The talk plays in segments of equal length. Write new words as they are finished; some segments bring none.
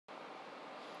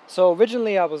So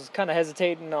originally I was kind of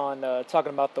hesitating on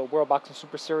talking about the World Boxing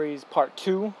Super Series Part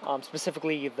 2,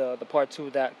 specifically the Part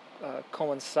 2 that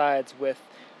coincides with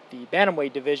the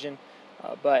Bantamweight Division.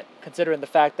 But considering the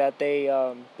fact that they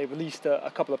released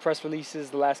a couple of press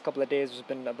releases the last couple of days, there's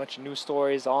been a bunch of news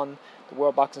stories on the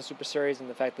World Boxing Super Series and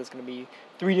the fact that there's going to be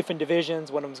 3 different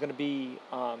divisions. One of them is going to be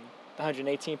the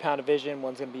 118-pound division,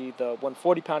 one's going to be the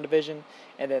 140-pound division,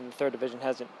 and then the third division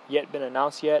hasn't yet been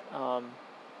announced yet.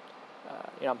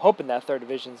 I'm hoping that third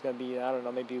division is going to be, I don't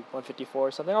know, maybe 154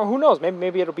 or something, or who knows,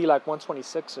 maybe it'll be like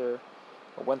 126 or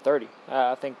 130.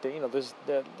 I think that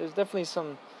there's definitely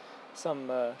some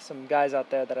guys out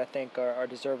there that I think are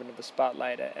deserving of the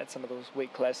spotlight at some of those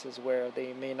weight classes where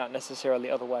they may not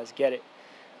necessarily otherwise get it.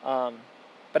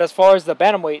 But as far as the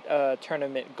bantamweight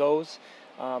tournament goes,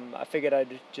 I figured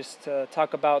I'd just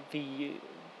talk about the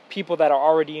people that are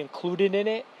already included in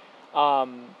it.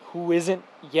 Who isn't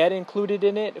yet included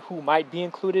in it, who might be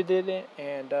included in it,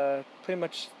 and pretty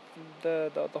much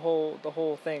the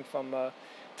whole thing from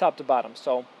top to bottom.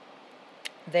 So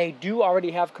they do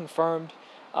already have confirmed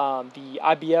the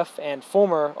IBF and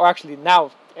former, or actually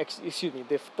now,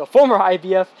 the former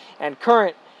IBF and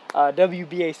current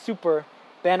WBA Super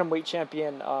Bantamweight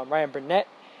champion Ryan Burnett.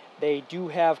 They do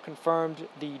have confirmed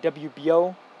the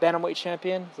WBO Bantamweight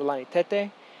champion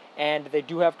Tete. And they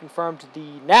do have confirmed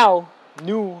the now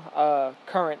new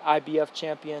current IBF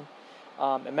champion,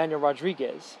 Emmanuel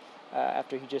Rodriguez,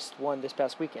 after he just won this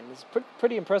past weekend. It's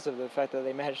pretty impressive, the fact that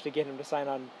they managed to get him to sign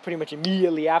on pretty much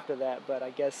immediately after that. But I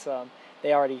guess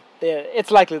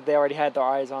it's likely that they already had their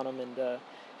eyes on him and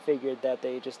figured that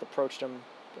they just approached him,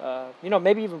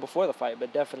 maybe even before the fight,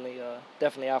 but definitely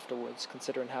afterwards,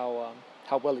 considering how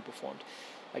well he performed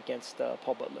against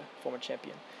Paul Butler, former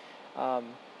champion.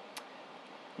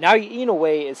 Now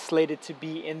Inoue is slated to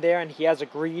be in there, and he has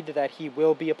agreed that he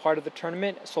will be a part of the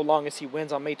tournament so long as he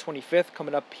wins on May 25th,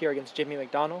 coming up here against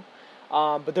Inoue-McDonnell.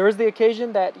 But there is the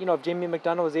occasion that, if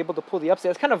Inoue-McDonnell is able to pull the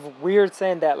upset. It's kind of weird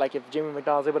saying that, like, if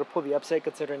Inoue-McDonnell is able to pull the upset,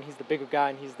 considering he's the bigger guy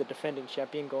and he's the defending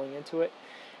champion going into it.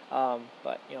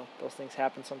 But, those things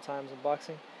happen sometimes in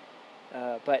boxing.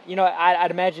 But,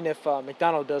 I'd imagine if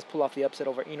McDonnell does pull off the upset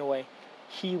over Inoue,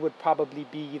 he would probably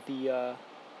be the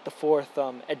fourth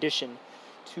addition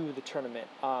to the tournament.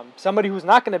 Somebody who's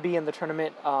not going to be in the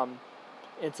tournament,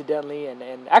 incidentally,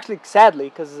 and actually sadly,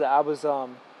 because I was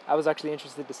actually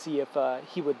interested to see if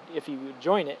he would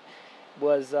join it,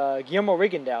 was Guillermo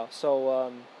Rigondeaux.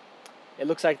 So it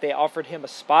looks like they offered him a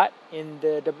spot in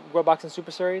the World Boxing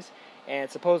Super Series, and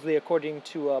supposedly, according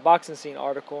to a Boxing Scene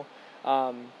article,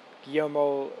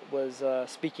 Guillermo was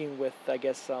speaking with, I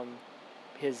guess,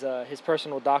 his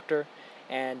personal doctor,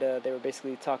 and they were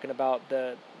basically talking about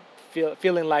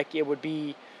feeling like it would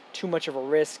be too much of a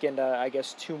risk and I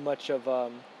guess too much of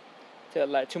a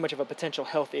potential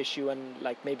health issue, and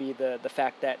like maybe the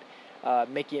fact that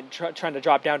trying to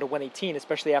drop down to 118,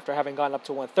 especially after having gone up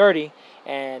to 130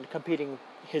 and competing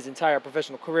his entire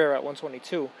professional career at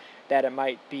 122, that it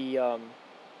might be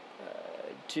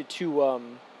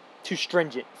too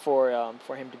stringent for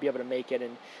him to be able to make it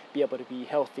and be able to be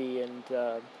healthy and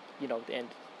and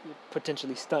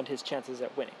potentially stunt his chances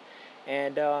at winning.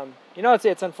 And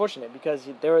it's unfortunate because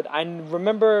I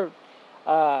remember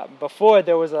before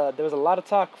there was a lot of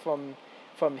talk from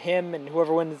him and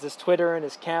whoever wins his Twitter and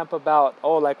his camp about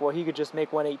he could just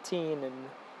make 118, and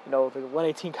the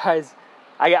 118 guys,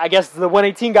 I guess the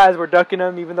 118 guys were ducking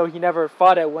him even though he never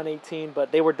fought at 118,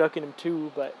 but they were ducking him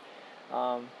too. But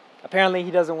apparently he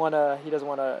doesn't want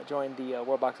to join the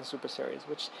World Boxing Super Series,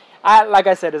 which like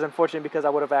I said is unfortunate because I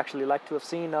would have actually liked to have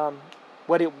seen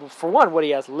what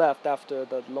he has left after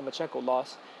the Lomachenko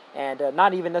loss, and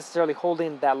not even necessarily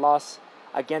holding that loss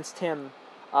against him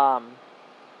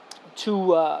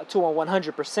to a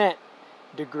 100%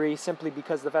 degree, simply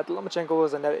because the fact that Lomachenko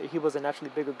was a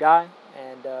naturally bigger guy,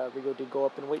 and Rigo did go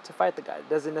up and wait to fight the guy.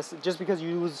 Just because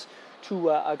you lose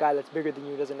to a guy that's bigger than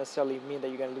you doesn't necessarily mean that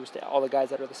you're going to lose to all the guys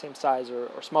that are the same size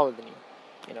or smaller than you.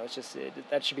 It's just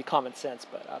that should be common sense,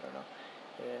 but I don't know.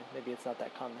 Maybe it's not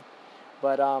that common.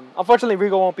 But unfortunately,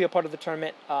 Rigo won't be a part of the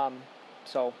tournament,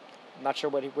 so I'm not sure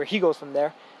where he goes from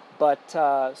there. But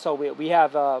so we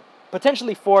have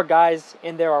potentially 4 guys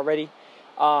in there already.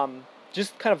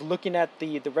 Just kind of looking at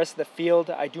the rest of the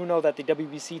field, I do know that the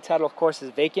WBC title, of course,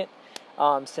 is vacant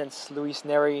since Luis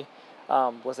Neri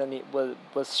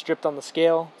was stripped on the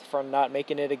scale for not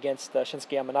making it against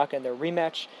Shinsuke Yamanaka in their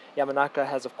rematch. Yamanaka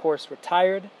has, of course,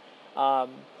 retired.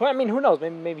 Who knows?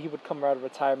 Maybe he would come out of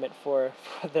retirement for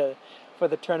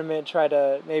the tournament, try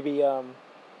to maybe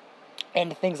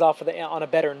end things off on a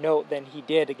better note than he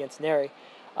did against Neri.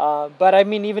 But I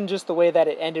mean, even just the way that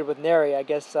it ended with Neri, I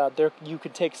guess you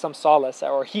could take some solace,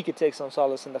 or he could take some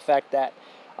solace in the fact that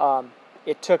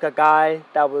it took a guy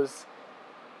that was,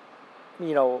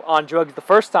 on drugs the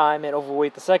first time and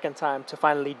overweight the second time to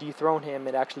finally dethrone him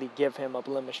and actually give him a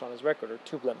blemish on his record, or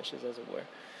two blemishes, as it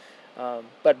were.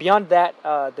 But beyond that,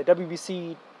 the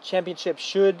WBC championship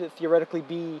should theoretically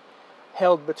be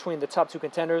held between the top two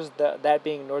contenders, that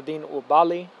being Nordine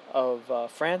Oulibaly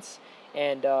of France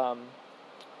and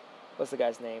what's the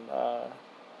guy's name?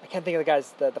 I can't think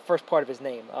of the first part of his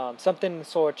name. Something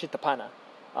Sor Chitapana.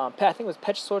 I think it was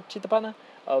Pech Sor Chitapana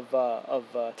of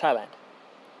Thailand.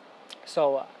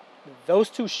 So those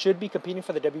two should be competing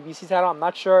for the WBC title. I'm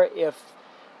not sure if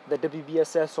the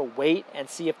WBSS will wait and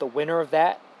see if the winner of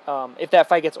that, if that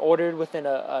fight gets ordered within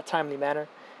a timely manner,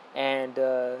 and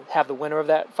have the winner of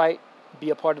that fight be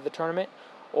a part of the tournament,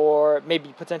 or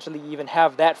maybe potentially even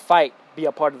have that fight be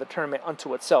a part of the tournament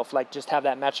unto itself, like just have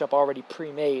that matchup already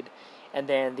pre-made, and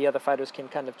then the other fighters can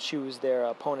kind of choose their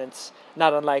opponents,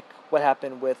 not unlike what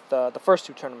happened with the first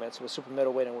two tournaments with super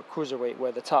middleweight and with cruiserweight,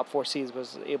 where the top four seeds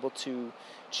was able to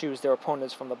choose their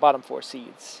opponents from the bottom four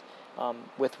seeds,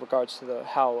 with regards to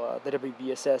how the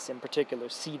WBSS in particular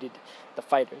seeded the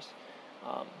fighters.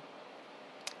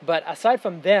 But aside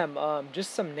from them,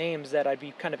 just some names that I'd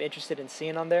be kind of interested in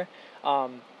seeing on there.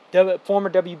 Former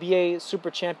WBA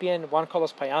super champion Juan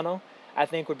Carlos Payano, I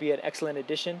think, would be an excellent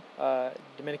addition.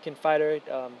 Dominican fighter,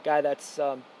 guy that's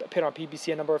appeared on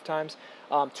PBC a number of times.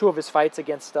 Two of his fights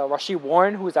against Rashid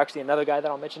Warren, who is actually another guy that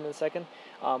I'll mention in a second,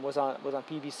 was on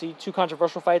PBC. Two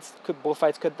controversial fights. Both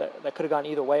fights could have gone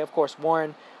either way. Of course,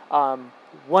 Warren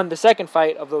won the second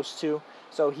fight of those two,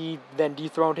 so he then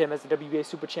dethroned him as the WBA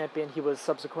super champion. He was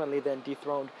subsequently then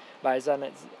dethroned by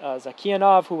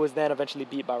Zakianov, who was then eventually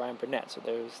beat by Ryan Burnett. So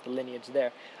there's the lineage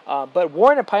there. But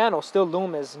Warren and Payano still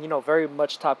loom as, very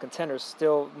much top contenders,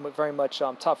 still very much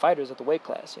top fighters at the weight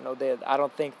class. I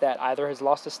don't think that either has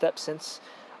lost a step since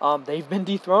they've been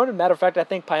dethroned. As a matter of fact, I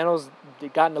think Payano's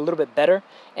gotten a little bit better,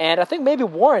 and I think maybe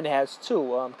Warren has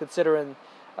too, considering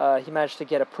he managed to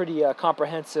get a pretty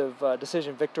comprehensive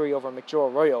decision victory over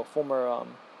McJoe Arroyo, former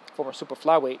super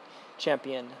flyweight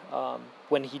champion,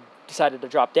 when he decided to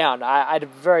drop down. I'd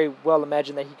very well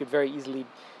imagine that he could very easily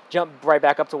jump right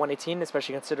back up to 118,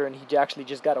 especially considering he actually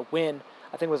just got a win,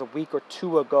 I think it was a week or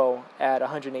two ago, at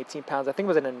 118 pounds. I think it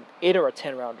was in an 8 or a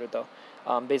 10 rounder though.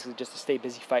 Basically just a stay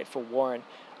busy fight for Warren,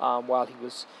 while he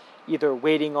was either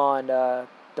waiting on the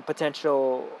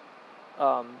potential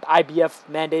IBF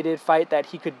mandated fight that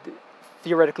he could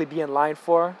theoretically be in line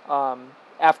for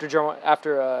after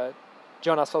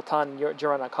Jonas Sultan and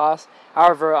Joran Akas.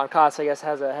 However, Akas, I guess,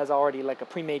 has already like a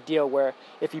pre-made deal where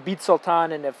if he beats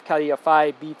Sultan and if Kali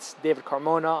Yafai beats David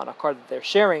Carmona on a card that they're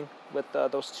sharing with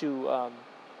those two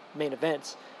main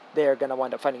events, they're going to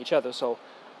wind up fighting each other. So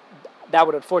that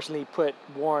would unfortunately put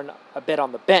Warren a bit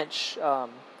on the bench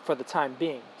for the time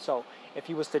being. So if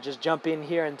he was to just jump in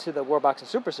here into the World Boxing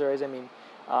Super Series, I mean,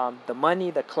 the money,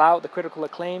 the clout, the critical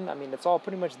acclaim, I mean, it's all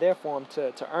pretty much there for him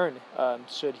to earn,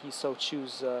 should he so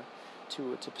choose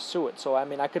to pursue it. So, I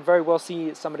mean, I could very well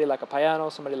see somebody like a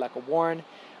Payano, somebody like a Warren,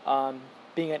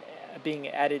 being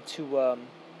added to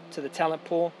the talent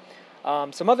pool.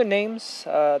 Some other names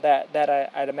that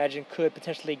I'd imagine could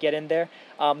potentially get in there.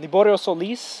 Liborio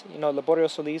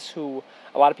Solis, who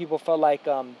a lot of people felt like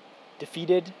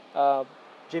defeated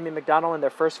Jimmy McDonnell in their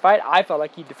first fight. I felt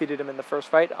like he defeated him in the first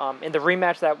fight. In the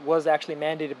rematch that was actually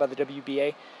mandated by the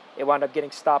WBA, it wound up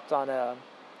getting stopped on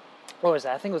what was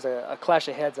that? I think it was a clash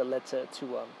of heads that led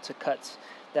to cuts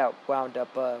that wound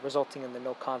up resulting in the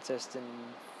no contest in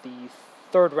the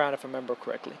third round, if I remember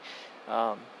correctly.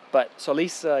 But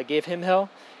Solis gave him hell.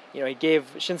 He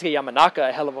gave Shinsuke Yamanaka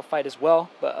a hell of a fight as well.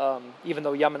 But even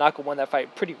though Yamanaka won that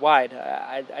fight pretty wide,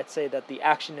 I'd say that the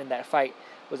action in that fight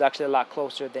was actually a lot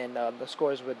closer than the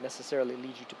scores would necessarily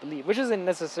lead you to believe. Which isn't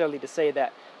necessarily to say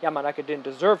that Yamanaka didn't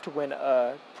deserve to win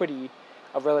a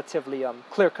relatively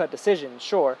clear-cut decision,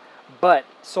 sure. But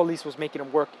Solis was making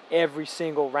him work every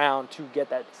single round to get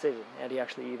that decision, and he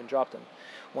actually even dropped him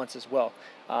once as well.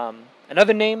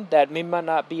 Another name that may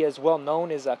not be as well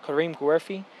known is Karim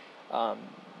Guerfi,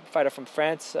 fighter from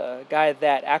France, a guy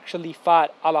that actually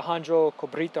fought Alejandro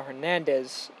Cobrito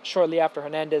Hernandez shortly after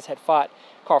Hernandez had fought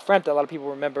Carl Frampton. A lot of people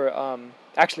remember,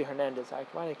 actually Hernandez,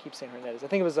 why do I keep saying Hernandez? I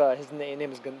think it was, his name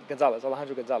is Gonzalez,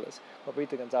 Alejandro Gonzalez,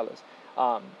 Cobrito Gonzalez.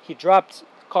 He dropped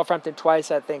Carl Frampton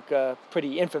twice, I think,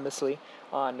 pretty infamously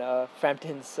on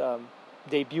Frampton's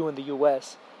debut in the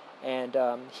U.S., and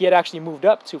he had actually moved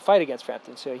up to fight against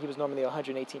Frampton, so he was normally a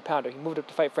 118-pounder. He moved up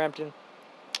to fight Frampton,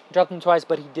 Dropped him twice,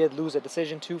 but he did lose a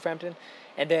decision to Frampton.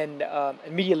 And then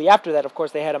immediately after that, of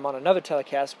course, they had him on another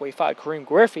telecast where he fought Kareem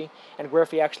Guerfi, and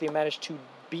Guerfi actually managed to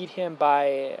beat him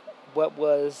by what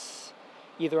was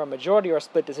either a majority or a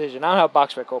split decision. I don't have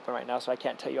BoxRec open right now, so I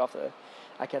can't tell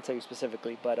you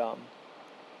specifically, but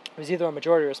it was either a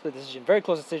majority or a split decision. Very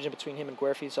close decision between him and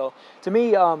Guerfi. So to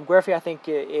me, Guerfi, I think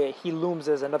he looms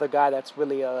as another guy that's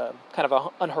really kind of an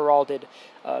unheralded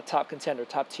top contender,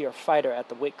 top tier fighter at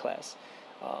the weight class.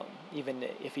 Even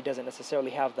if he doesn't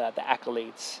necessarily have the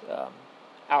accolades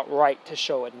outright to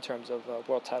show it in terms of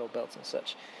world title belts and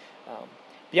such.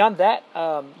 Beyond that,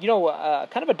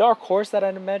 kind of a dark horse that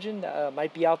I'd imagine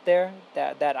might be out there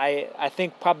that I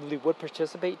think probably would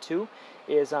participate too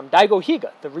is Daigo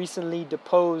Higa, the recently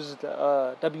deposed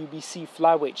WBC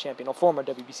flyweight champion, or former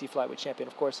WBC flyweight champion.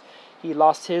 Of course, he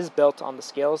lost his belt on the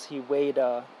scales. He weighed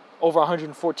over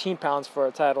 114 pounds for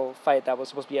a title fight that was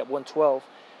supposed to be at 112.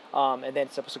 And then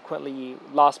subsequently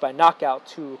lost by knockout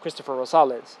to Christopher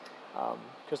Rosales,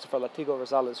 Christopher Latigo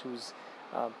Rosales, who's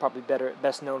probably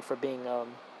best known for being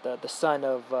the son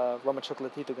of Roman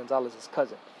Chocolatito Gonzalez's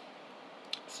cousin.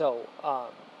 So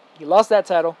he lost that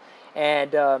title,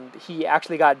 and he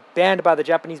actually got banned by the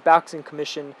Japanese Boxing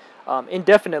Commission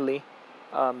indefinitely,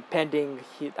 pending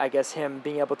him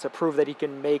being able to prove that he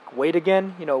can make weight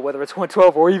again. Whether it's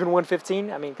 112 or even 115.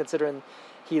 I mean, considering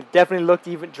he definitely looked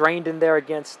even drained in there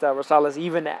against Rosales,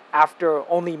 even after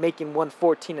only making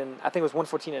 114, and I think it was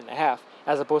 114 and a half,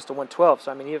 as opposed to 112.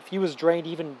 So I mean, if he was drained,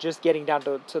 even just getting down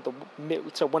to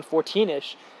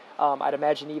 114ish, I'd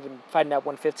imagine even fighting at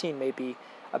 115 may be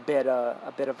a bit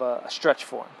of a stretch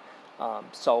for him.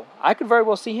 So I could very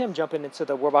well see him jumping into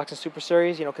the World Boxing Super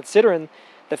Series. Considering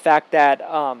the fact that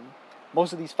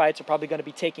most of these fights are probably going to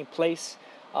be taking place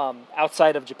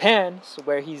outside of Japan, so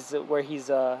where he's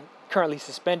currently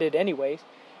suspended anyways.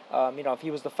 If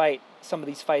he was to fight some of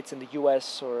these fights in the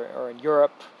U.S. or in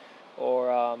Europe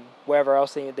or wherever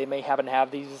else they may happen to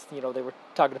have these, they were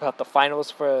talking about the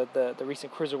finals for the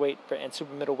recent cruiserweight and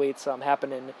super middleweights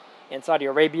happening in Saudi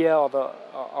Arabia, although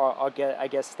I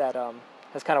guess that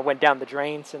has kind of went down the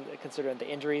drain considering the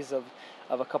injuries of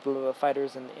a couple of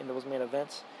fighters in those main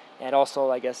events. And also,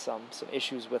 I guess, some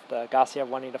issues with Gassiev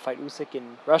wanting to fight Usyk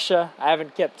in Russia. I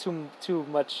haven't kept too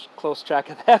much close track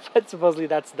of that, but supposedly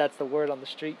that's the word on the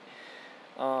street.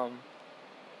 But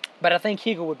I think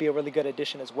Higa would be a really good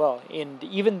addition as well. And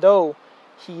even though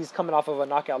he's coming off of a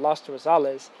knockout loss to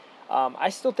Rosales, I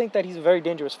still think that he's a very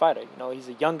dangerous fighter. He's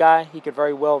a young guy. He could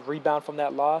very well rebound from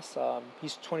that loss.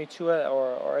 He's 22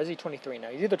 or is he 23 now?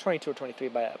 He's either 22 or 23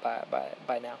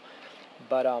 by now.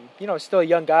 But, he's still a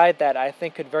young guy that I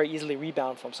think could very easily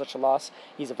rebound from such a loss.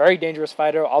 He's a very dangerous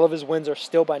fighter. All of his wins are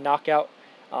still by knockout.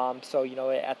 So,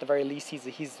 at the very least,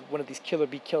 he's one of these kill or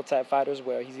be killed type fighters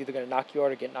where he's either going to knock you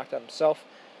out or get knocked out himself.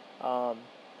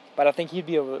 But I think he'd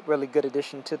be a really good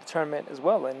addition to the tournament as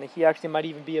well. And he actually might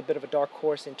even be a bit of a dark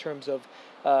horse in terms of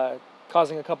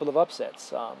causing a couple of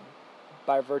upsets.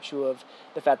 By virtue of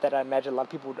the fact that I imagine a lot of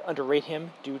people would underrate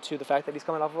him due to the fact that he's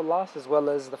coming off of a loss, as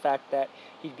well as the fact that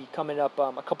he'd be coming up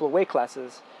a couple of weight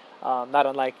classes, not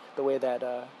unlike the way that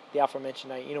the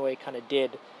aforementioned Inoue kind of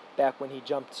did back when he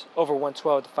jumped over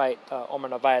 112 to fight Omar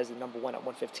Narvaez, the number one at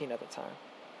 115 at the time.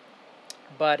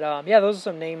 But those are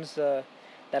some names that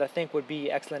I think would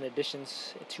be excellent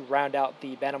additions to round out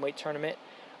the bantamweight tournament.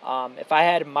 If I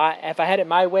had it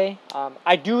my way,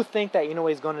 I do think that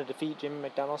Inoue is going to defeat Jimmy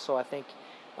McDonnell, so I think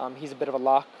he's a bit of a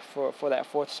lock for that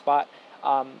fourth spot.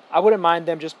 I wouldn't mind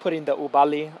them just putting the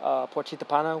Ubali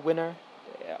Porchitapana winner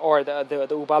or the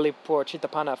Ubali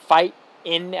Porchitapana fight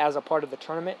in as a part of the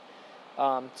tournament,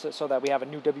 so that we have a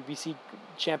new WBC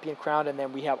champion crowned, and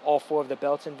then we have all four of the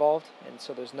belts involved, and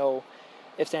so there's no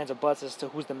ifs, ands, or buts as to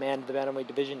who's the man of the bantamweight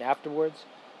division afterwards.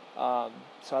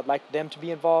 So I'd like them to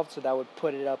be involved, so that would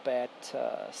put it up at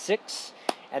 6.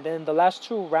 And then the last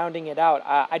two rounding it out,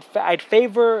 I'd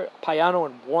favor Payano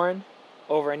and Warren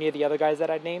over any of the other guys that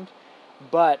I'd named.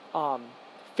 But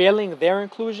failing their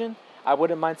inclusion, I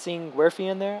wouldn't mind seeing Guerfi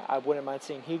in there. I wouldn't mind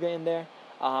seeing Higa in there.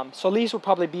 Solis would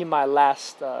probably be my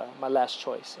last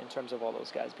choice in terms of all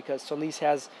those guys, because Solis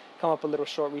has come up a little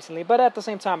short recently. But at the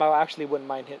same time, I actually wouldn't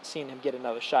mind seeing him get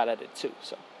another shot at it too.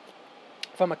 So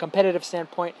from a competitive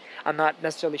standpoint, I'm not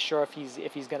necessarily sure if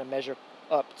he's going to measure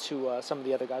up to some of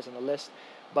the other guys on the list.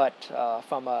 But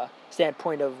from a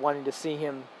standpoint of wanting to see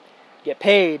him get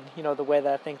paid, the way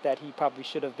that I think that he probably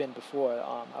should have been before,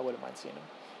 I wouldn't mind seeing him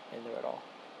in there at all.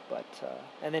 But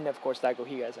and then of course Daigo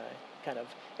Higa, as I kind of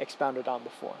expounded on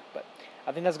before. But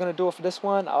I think that's going to do it for this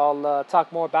one. I'll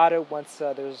talk more about it once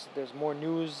there's more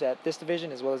news at this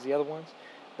division as well as the other ones.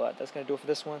 But that's going to do it for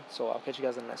this one. So I'll catch you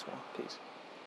guys in the next one. Peace.